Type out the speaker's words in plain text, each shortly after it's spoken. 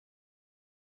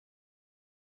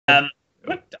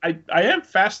But I am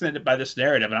fascinated by this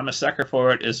narrative, and I'm a sucker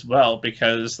for it as well,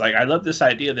 because like I love this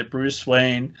idea that Bruce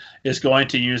Wayne is going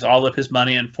to use all of his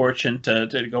money and fortune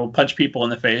to go punch people in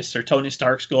the face, or Tony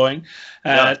Stark's going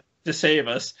to save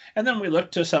us. And then we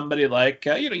look to somebody like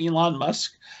Elon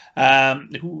Musk,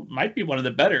 who might be one of the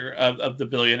better of the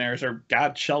billionaires, or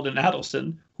God, Sheldon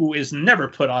Adelson, who is never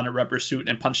put on a rubber suit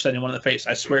and punched anyone in the face.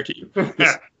 I swear to you.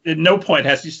 At no point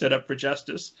has he stood up for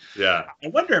justice. Yeah. I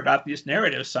wonder about these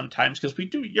narratives sometimes, because we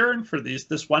do yearn for this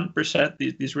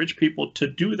 1%, these rich people to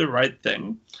do the right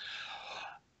thing.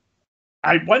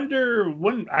 I wonder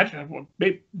when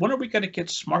are we going to get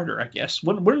smarter, I guess?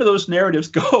 When do those narratives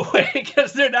go away?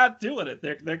 Because they're not doing it.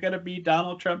 They're going to be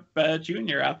Donald Trump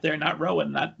Jr. out there, not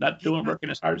rowing, not working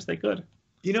as hard as they could.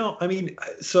 I mean,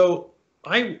 so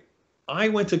I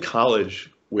went to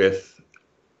college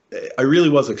I really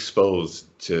was exposed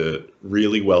to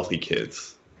really wealthy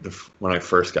kids when I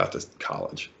first got to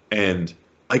college, and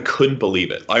I couldn't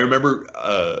believe it. I remember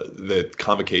the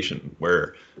convocation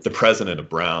where the president of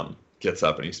Brown gets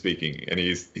up and he's speaking, and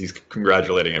he's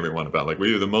congratulating everyone about, like,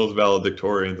 we are the most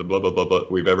valedictorians and blah, blah, blah, blah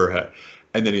we've ever had.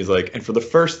 And then he's like, and for the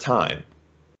first time,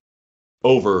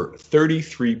 over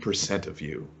 33% of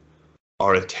you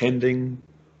are attending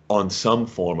on some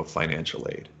form of financial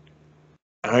aid.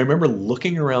 And I remember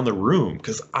looking around the room,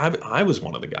 because I was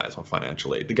one of the guys on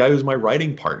financial aid. The guy who's my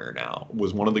writing partner now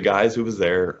was one of the guys who was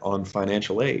there on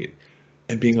financial aid,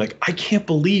 and being like, I can't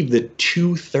believe that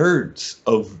 2/3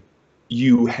 of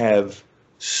you have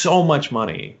so much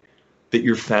money that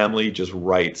your family just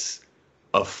writes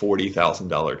a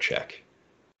 $40,000 check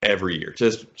every year.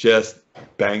 Just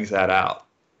bangs that out.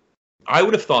 I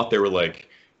would have thought there were like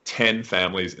 10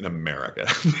 families in America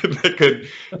that could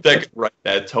write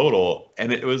that total.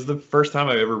 And it was the first time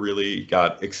I ever really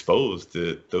got exposed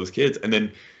to those kids. And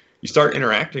then you start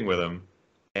interacting with them,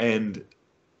 and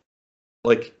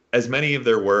like, as many of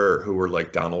there were who were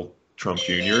like Donald Trump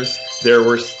Jr.'s, there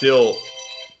were still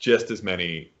just as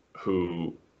many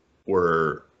who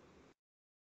were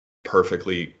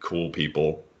perfectly cool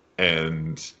people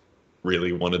and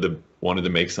really wanted to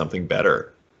make something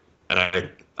better. And I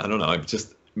don't know,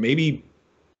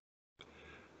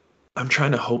 I'm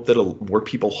trying to hope that more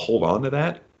people hold on to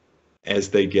that as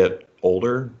they get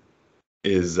older,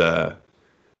 is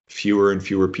fewer and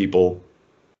fewer people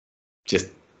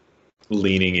just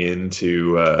leaning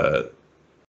into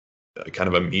kind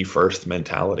of a me first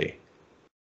mentality.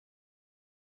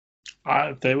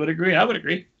 They would agree. I would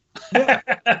agree. Yeah.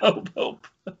 Hope.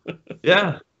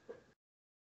 Yeah.